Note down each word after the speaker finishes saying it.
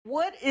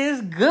What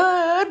is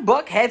good,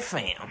 Buckhead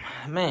fam?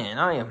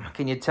 Man,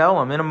 can you tell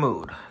I'm in a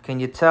mood?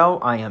 Can you tell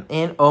I am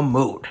in a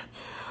mood?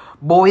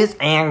 Boys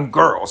and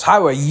girls,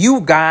 how are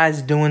you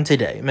guys doing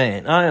today?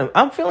 Man,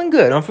 I'm feeling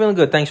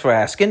good. Thanks for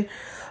asking.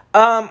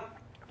 So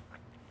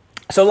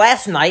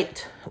last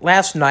night,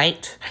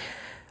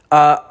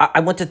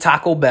 I went to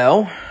Taco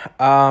Bell.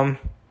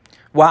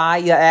 Why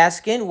you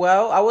asking?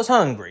 Well, I was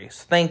hungry.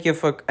 So thank you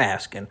for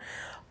asking.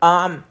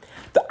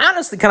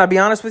 Honestly, can I be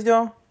honest with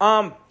y'all?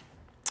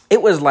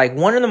 It was like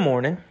 1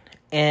 a.m,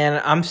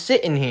 and I'm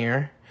sitting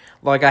here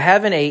like I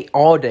haven't ate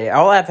all day.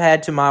 All I've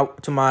had to my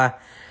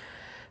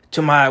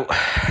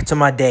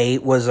day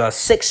was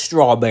 6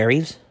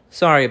 strawberries.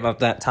 Sorry about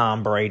that,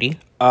 Tom Brady.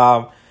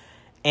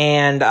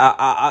 And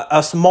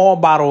a small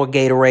bottle of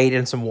Gatorade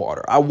and some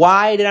water.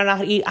 Why did I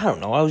not eat? I don't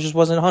know. I just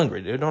wasn't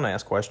hungry, dude. Don't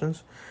ask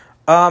questions.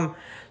 So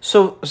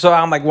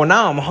I'm like, well,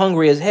 now I'm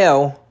hungry as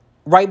hell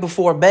right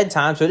before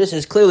bedtime. So this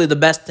is clearly the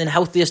best and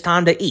healthiest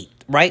time to eat,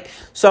 right?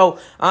 So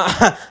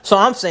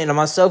I'm saying to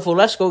myself, well,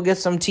 let's go get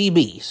some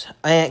TBs,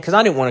 and because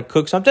I didn't want to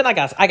cook something. I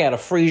got a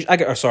fridge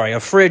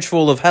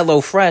full of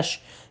HelloFresh.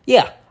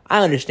 Yeah,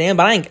 I understand,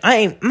 but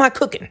I'm not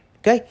cooking.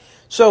 Okay,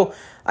 so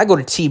I go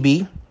to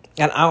TB.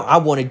 And I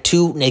wanted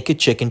 2 naked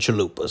chicken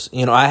chalupas.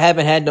 You know, I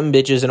haven't had them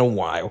bitches in a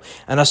while.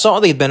 And I saw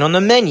they've been on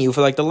the menu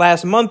for like the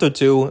last month or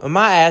two. And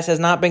my ass has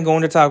not been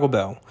going to Taco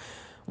Bell.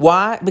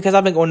 Why? Because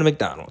I've been going to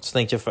McDonald's.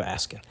 Thank you for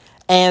asking.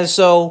 And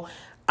so,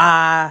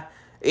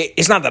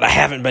 it's not that I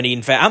haven't been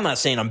eating fat. I'm not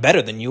saying I'm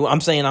better than you.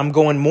 I'm saying I'm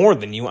going more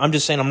than you. I'm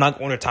just saying I'm not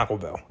going to Taco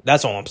Bell.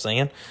 That's all I'm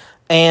saying.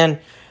 And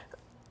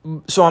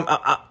so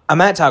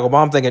I'm at Taco Bell.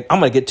 I'm thinking I'm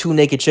gonna get 2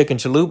 naked chicken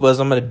chalupas.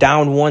 I'm gonna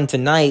down one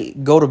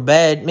tonight. Go to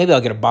bed. Maybe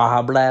I'll get a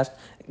Baja Blast.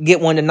 Get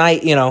one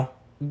tonight. You know,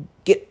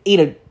 eat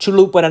a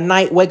chalupa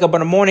tonight. Wake up in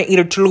the morning. Eat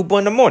a chalupa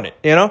in the morning.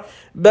 You know,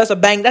 that's a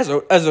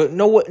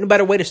no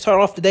better way to start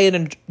off the day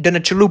than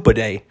a chalupa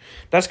day.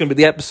 That's gonna be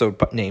the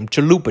episode name,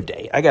 Chalupa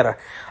Day. I gotta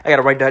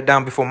write that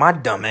down before my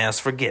dumb ass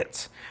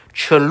forgets.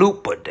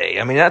 Chalupa Day.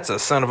 I mean, that's a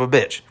son of a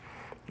bitch.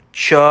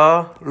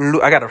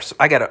 I got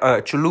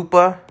a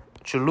chalupa.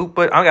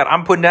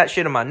 I'm putting that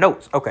shit in my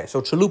notes. Okay,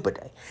 so Chalupa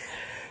Day.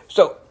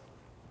 So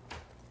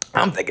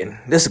I'm thinking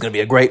this is gonna be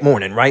a great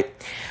morning, right?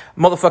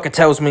 Motherfucker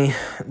tells me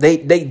they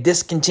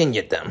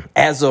discontinued them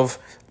as of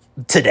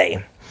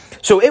today.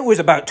 So it was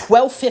about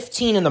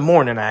 12:15 in the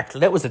morning.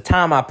 Actually, that was the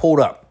time I pulled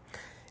up.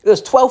 It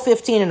was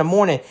 12:15 in the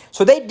morning.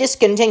 So they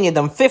discontinued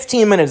them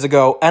 15 minutes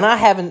ago, and I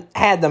haven't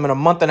had them in a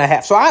month and a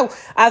half. So I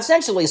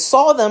essentially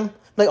saw them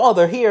like, oh,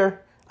 they're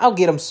here. I'll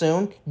get them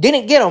soon.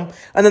 Didn't get them.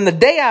 And then the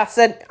day I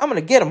said, I'm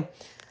going to get them,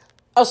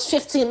 I was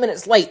 15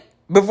 minutes late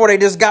before they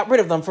just got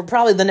rid of them for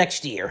probably the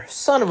next year.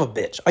 Son of a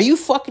bitch. Are you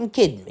fucking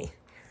kidding me?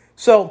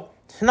 So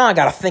now I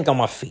got to think on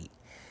my feet.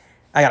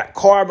 I got a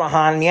car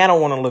behind me. I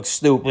don't want to look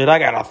stupid. I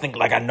got to think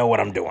like I know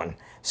what I'm doing.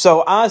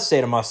 So I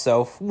say to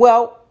myself,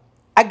 well,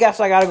 I guess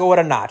I got to go with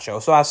a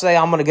nacho. So I say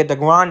I'm going to get the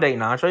grande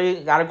nacho.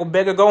 You got to go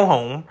big or go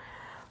home.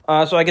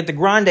 So I get the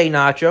grande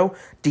nacho,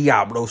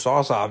 Diablo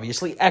sauce,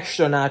 obviously,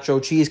 extra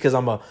nacho cheese because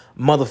I'm a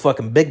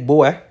motherfucking big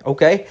boy,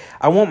 okay?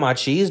 I want my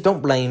cheese,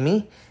 don't blame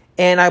me.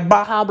 And I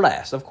Baja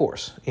Blast, of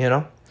course, you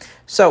know?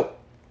 So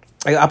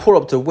I pull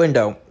up to the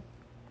window,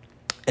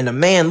 and the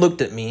man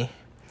looked at me,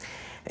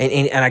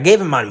 and I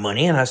gave him my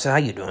money, and I said, how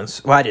you doing?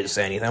 Well, I didn't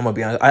say anything, I'm going to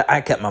be honest.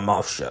 I kept my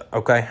mouth shut,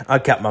 okay? I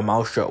kept my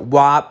mouth shut.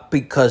 Why?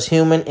 Because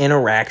human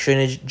interaction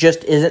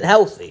isn't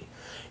healthy.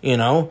 You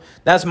know,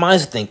 that's my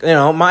thing. You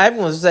know,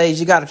 everyone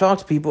says you got to talk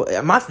to people.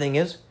 My thing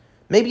is,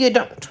 maybe you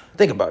don't.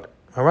 Think about it.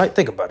 All right?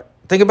 Think about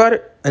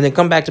it. And then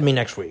come back to me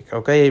next week.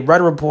 Okay? Write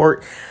a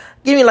report.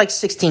 Give me like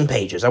 16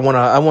 pages. I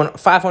want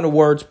 500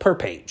 words per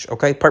page.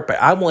 Okay? Per page.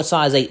 I want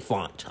size 8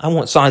 font. I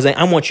want size 8.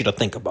 I want you to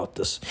think about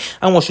this.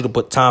 I want you to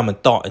put time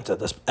and thought into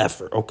this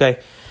effort.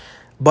 Okay?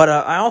 But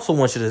I also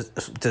want you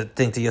to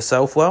think to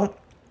yourself, well,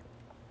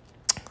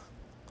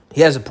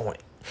 he has a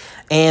point.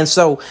 And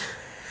so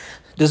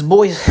this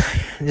boy,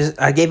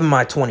 I gave him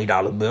my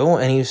 $20 bill,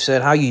 and he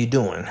said, how you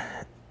doing?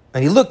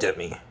 And he looked at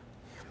me.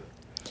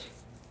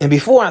 And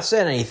before I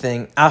said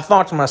anything, I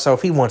thought to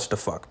myself, he wants to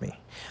fuck me.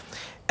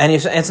 And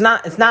it's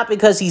not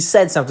because he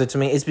said something to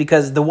me, it's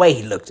because the way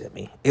he looked at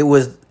me.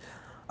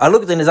 I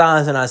looked in his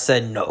eyes and I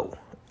said no.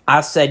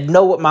 I said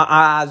no with my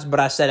eyes, but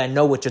I said I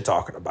know what you're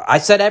talking about. I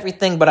said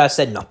everything, but I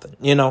said nothing,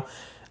 you know?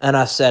 And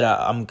I said,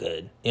 I'm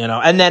good, you know?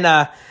 And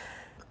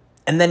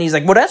then he's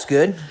like, well, that's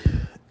good.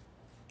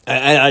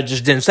 I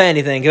just didn't say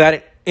anything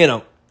because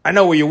I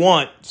know what you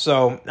want,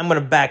 so I'm going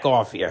to back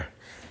off here.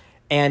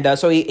 And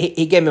so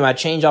he gave me my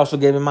change, also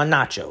gave me my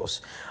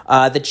nachos.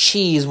 The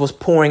cheese was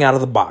pouring out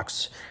of the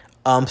box.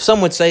 Some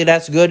would say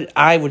that's good.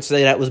 I would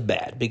say that was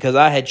bad because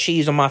I had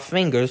cheese on my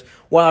fingers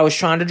while I was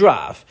trying to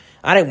drive.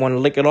 I didn't want to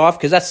lick it off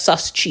because that's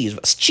sus cheese.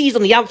 Cheese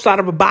on the outside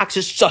of a box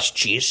is sus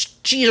cheese.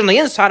 Cheese on the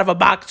inside of a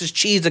box is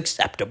cheese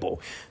acceptable.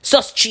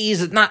 Sus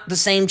cheese is not the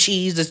same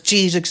cheese as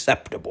cheese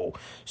acceptable.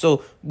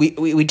 So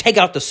we take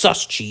out the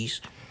sus cheese.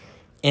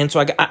 And so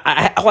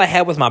all I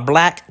had was my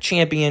black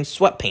Champion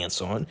sweatpants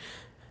on.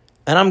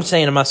 And I'm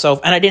saying to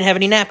myself, and I didn't have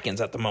any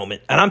napkins at the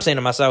moment. And I'm saying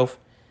to myself,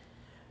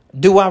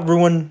 do I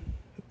ruin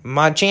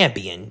my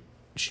champion?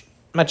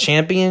 My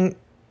champion?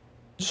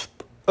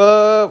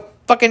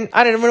 Fucking,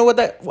 I didn't even know what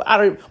that,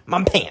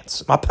 my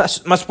pants, my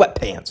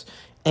sweatpants.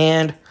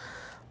 And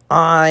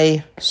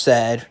I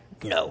said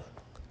no.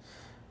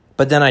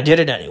 But then I did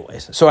it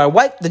anyways. So I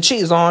wiped the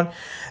cheese on,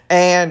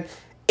 and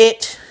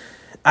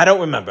I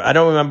don't remember. I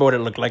don't remember what it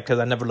looked like because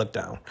I never looked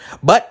down.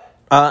 But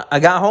I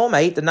got home,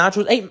 I ate the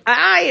nachos. I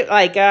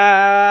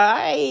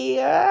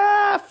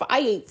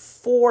ate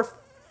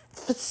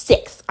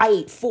 4/6. I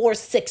ate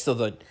 4/6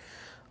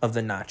 of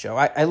the nacho.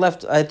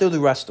 I threw the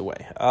rest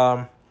away.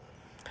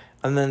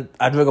 And then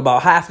I drank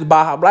about half the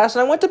Baja Blast,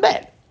 and I went to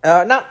bed.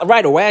 Not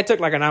right away. I took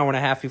like an hour and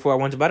a half before I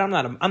went to bed. I'm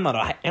not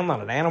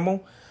an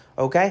animal.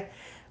 Okay.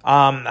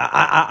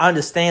 I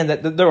understand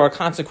that there are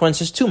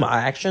consequences to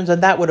my actions,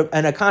 and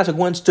a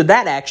consequence to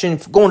that action,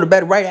 going to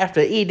bed right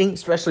after eating,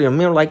 especially a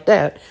meal like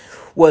that,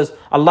 was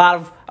a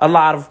lot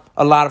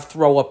of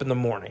throw up in the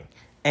morning,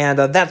 and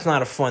that's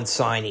not a fun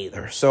sign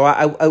either. So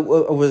I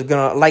was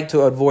gonna like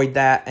to avoid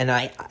that, and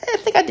I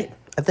think I did.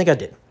 Because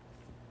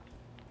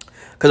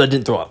I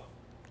didn't throw up.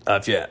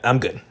 Yeah, I'm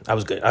good. I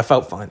was good. I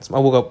felt fine. So I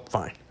woke up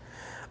fine.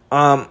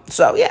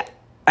 So yeah.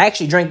 I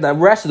actually drank the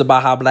rest of the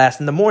Baja Blast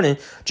in the morning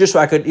just so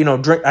I could,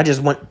 drink. I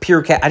just went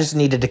pure I just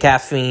needed the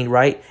caffeine,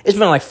 right? It's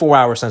been like 4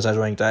 hours since I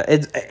drank that.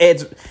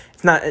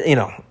 It's not,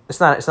 it's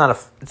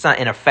not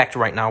in effect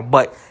right now.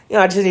 But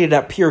I just needed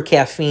that pure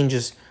caffeine,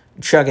 just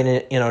chugging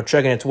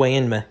its way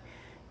in me,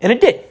 and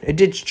it did.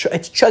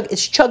 It's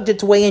chugged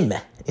its way in me,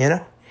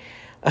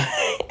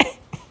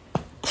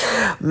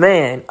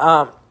 Man,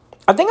 I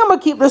think I'm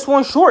gonna keep this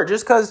one short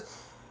just because.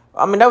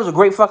 I mean, that was a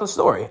great fucking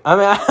story.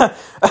 What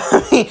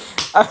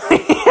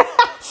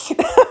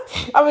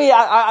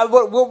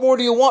more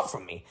do you want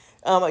from me?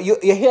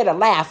 You're here to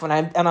laugh, and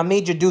I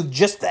made you do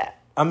just that.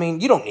 I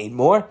mean, you don't need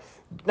more.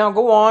 Now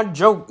go on,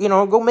 joke.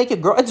 Go make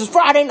it girl. It's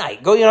Friday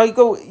night. Go.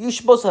 You're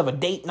supposed to have a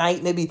date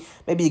night. Maybe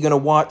you're gonna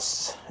watch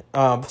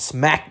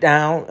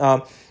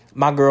SmackDown.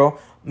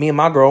 Me and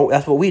my girl.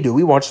 That's what we do.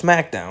 We watch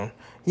SmackDown.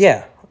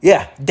 Yeah.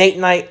 Date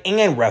night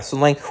and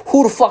wrestling.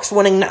 Who the fuck's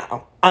winning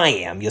now? I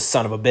am. You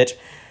son of a bitch.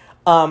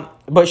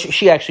 But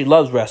she actually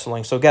loves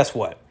wrestling, so guess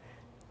what?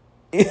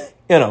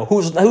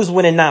 Who's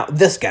winning now?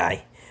 This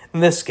guy,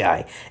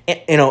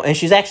 and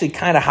she's actually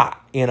kind of hot.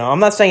 I'm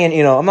not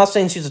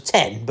saying she's a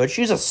 10, but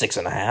she's a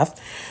 6.5.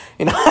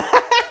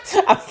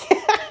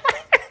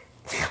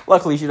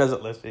 Luckily, she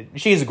doesn't listen.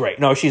 She's great.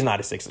 No, she's not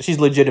a 6. She's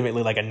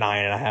legitimately like a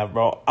 9.5,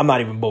 bro. I'm not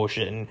even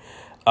bullshitting.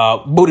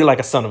 Booty like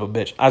a son of a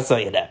bitch. I'll tell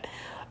you that.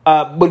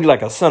 Booty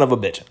like a son of a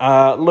bitch.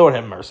 Lord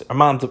have mercy. Her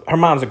mom's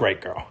a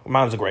great girl.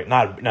 Mom's a great,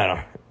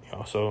 no.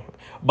 So,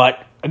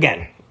 but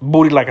again,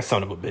 booty like a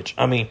son of a bitch.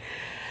 I mean,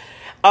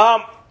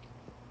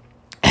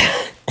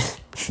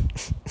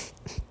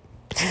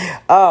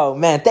 oh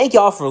man, thank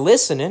y'all for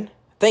listening.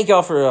 Thank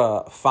y'all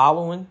for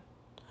following.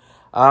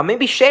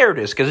 Maybe share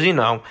this because you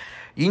know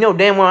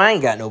damn well I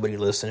ain't got nobody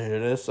listening to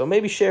this. So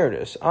maybe share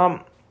this. I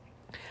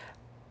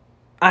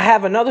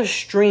have another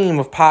stream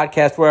of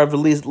podcasts where I've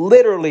released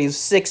literally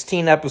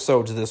 16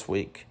 episodes this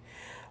week.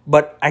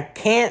 But I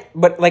can't,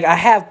 I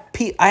have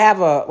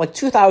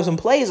 2,000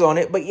 plays on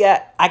it, but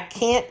yet I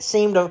can't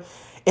seem to,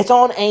 it's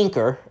on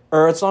Anchor,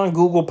 or it's on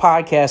Google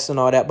Podcasts and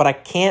all that, but I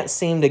can't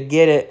seem to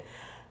get it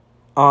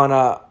on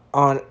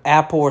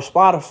Apple or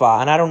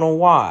Spotify, and I don't know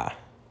why.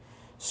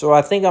 So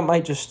I think I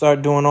might just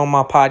start doing all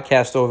my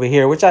podcasts over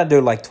here, which I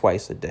do like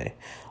twice a day,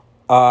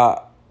 because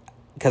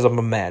I'm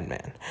a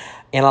madman.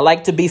 And I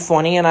like to be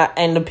funny,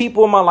 and the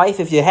people in my life,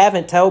 if you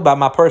haven't told by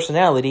my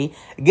personality,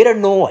 get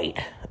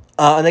annoyed.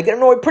 And they get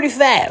annoyed pretty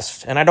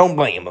fast, and I don't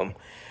blame them.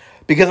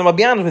 Because I'm going to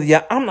be honest with you,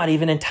 I'm not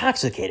even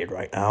intoxicated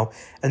right now,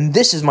 and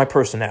this is my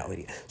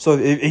personality. So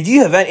if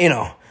you have any,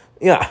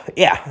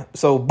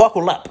 so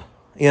buckle up,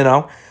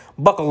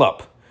 buckle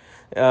up.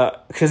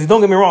 Because don't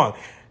get me wrong,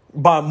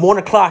 by 1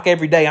 o'clock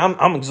every day,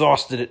 I'm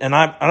exhausted, and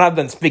I've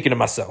been speaking to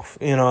myself,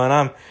 and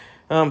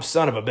I'm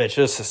son of a bitch,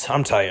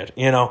 I'm tired,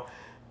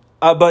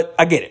 but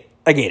I get it.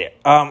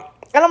 And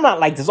I'm not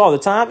like this all the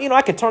time,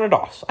 I can turn it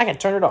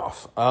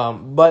off,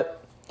 but...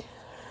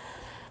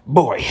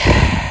 Boy,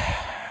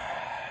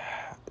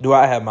 do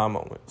I have my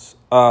moments.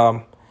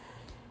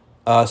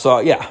 So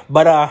yeah,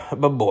 but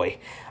boy,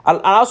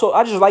 I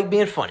just like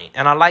being funny,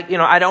 and I like,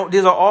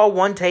 these are all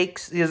one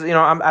takes.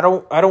 I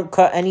don't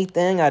cut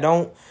anything. I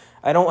don't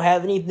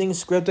have anything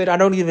scripted. I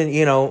don't even,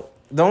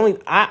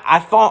 I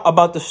thought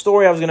about the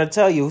story I was going to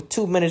tell you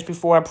 2 minutes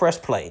before I press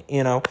play,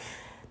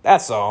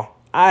 that's all.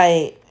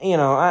 I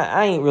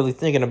ain't really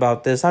thinking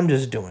about this. I'm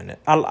just doing it.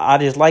 I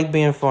just like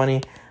being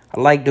funny. I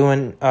like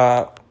doing,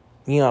 I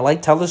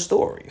like telling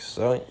stories,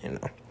 so, and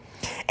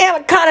I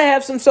kind of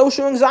have some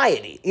social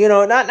anxiety,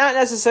 not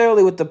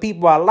necessarily with the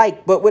people I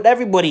like, but with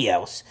everybody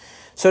else.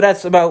 So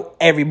that's about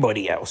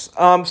everybody else.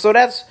 So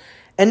that's,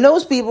 and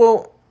those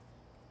people,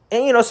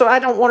 and, so I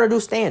don't want to do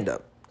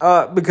stand-up,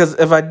 because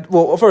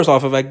first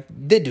off, if I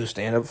did do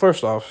stand-up,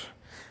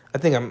 I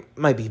think I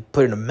might be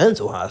put in a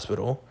mental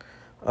hospital,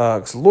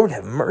 because Lord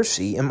have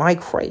mercy, am I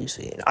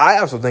crazy? I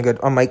also think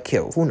I might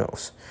kill, who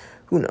knows?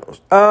 Who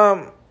knows?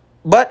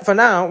 But for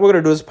now, we're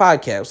going to do this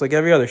podcast like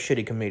every other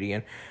shitty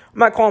comedian. I'm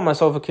not calling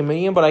myself a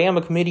comedian, but I am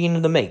a comedian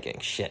in the making.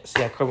 Shit.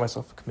 See, I call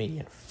myself a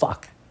comedian.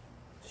 Fuck.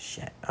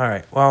 Shit. All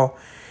right. Well,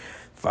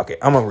 fuck it.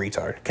 I'm a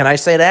retard. Can I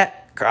say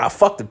that? God,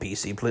 fuck the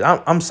PC, please.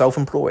 I'm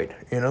self-employed.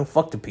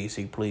 Fuck the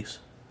PC, please.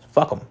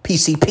 Fuck them.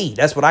 PCP.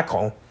 That's what I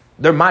call them.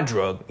 They're my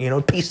drug.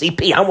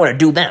 PCP. I want to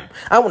do them.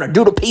 I want to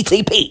do the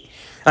PCP.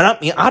 And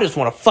I just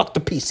want to fuck the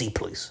PC,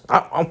 please.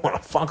 I want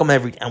to fuck them I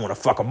want to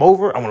fuck them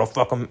over. I want to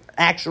fuck them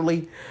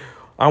actually.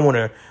 I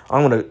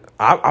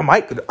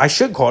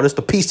should call this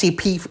the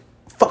PCP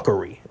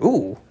fuckery.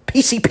 Ooh,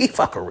 PCP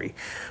fuckery.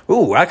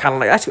 Ooh, I kind of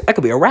like, that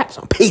could be a rap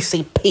song.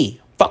 PCP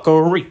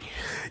fuckery.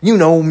 You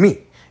know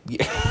me.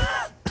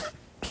 Yeah.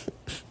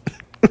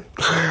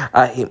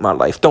 I hate my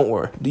life. Don't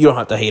worry. You don't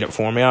have to hate it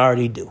for me. I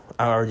already do.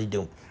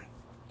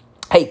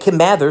 Hey, Kim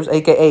Mathers,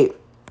 a.k.a.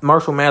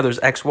 Marshall Mathers'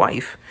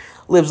 ex-wife,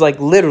 lives like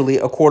literally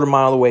a quarter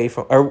mile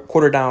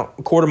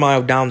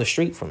down the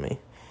street from me.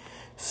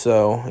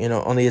 So,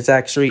 on the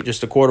exact street,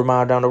 just a quarter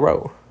mile down the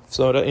road.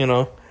 So,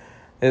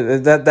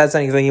 that, that's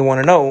anything you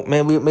want to know.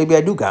 Maybe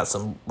I do got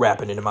some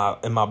rapping in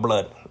my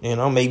blood.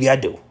 Maybe I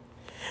do.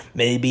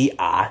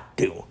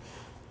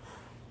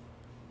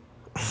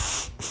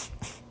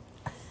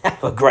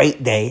 Have a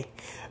great day.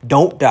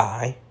 Don't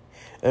die.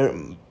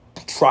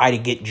 Try to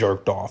get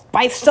jerked off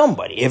by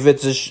somebody. If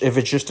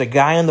it's just a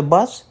guy on the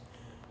bus,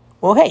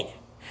 well, hey,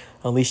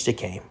 at least you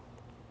came.